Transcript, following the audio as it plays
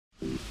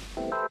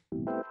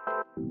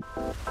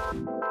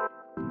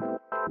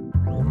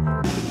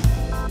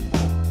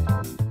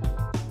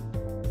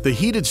The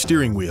heated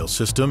steering wheel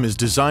system is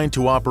designed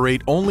to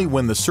operate only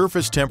when the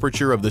surface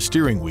temperature of the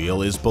steering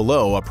wheel is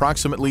below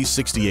approximately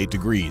 68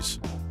 degrees.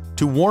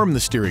 To warm the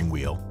steering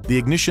wheel, the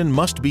ignition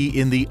must be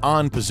in the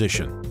on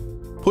position.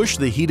 Push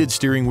the heated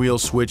steering wheel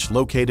switch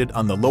located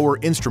on the lower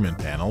instrument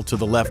panel to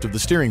the left of the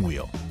steering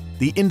wheel.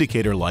 The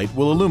indicator light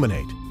will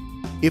illuminate.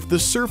 If the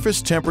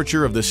surface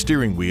temperature of the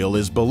steering wheel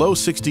is below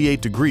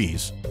 68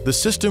 degrees, the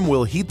system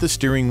will heat the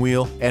steering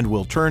wheel and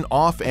will turn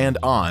off and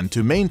on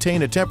to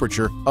maintain a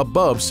temperature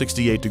above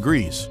 68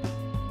 degrees.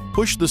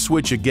 Push the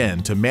switch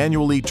again to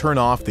manually turn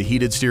off the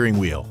heated steering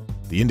wheel.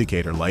 The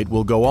indicator light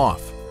will go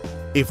off.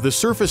 If the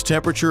surface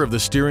temperature of the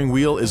steering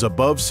wheel is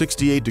above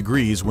 68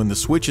 degrees when the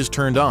switch is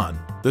turned on,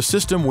 the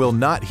system will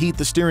not heat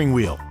the steering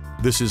wheel.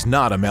 This is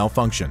not a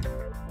malfunction.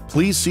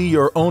 Please see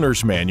your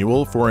owner's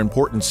manual for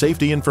important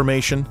safety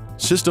information,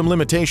 system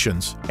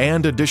limitations,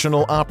 and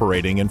additional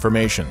operating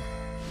information.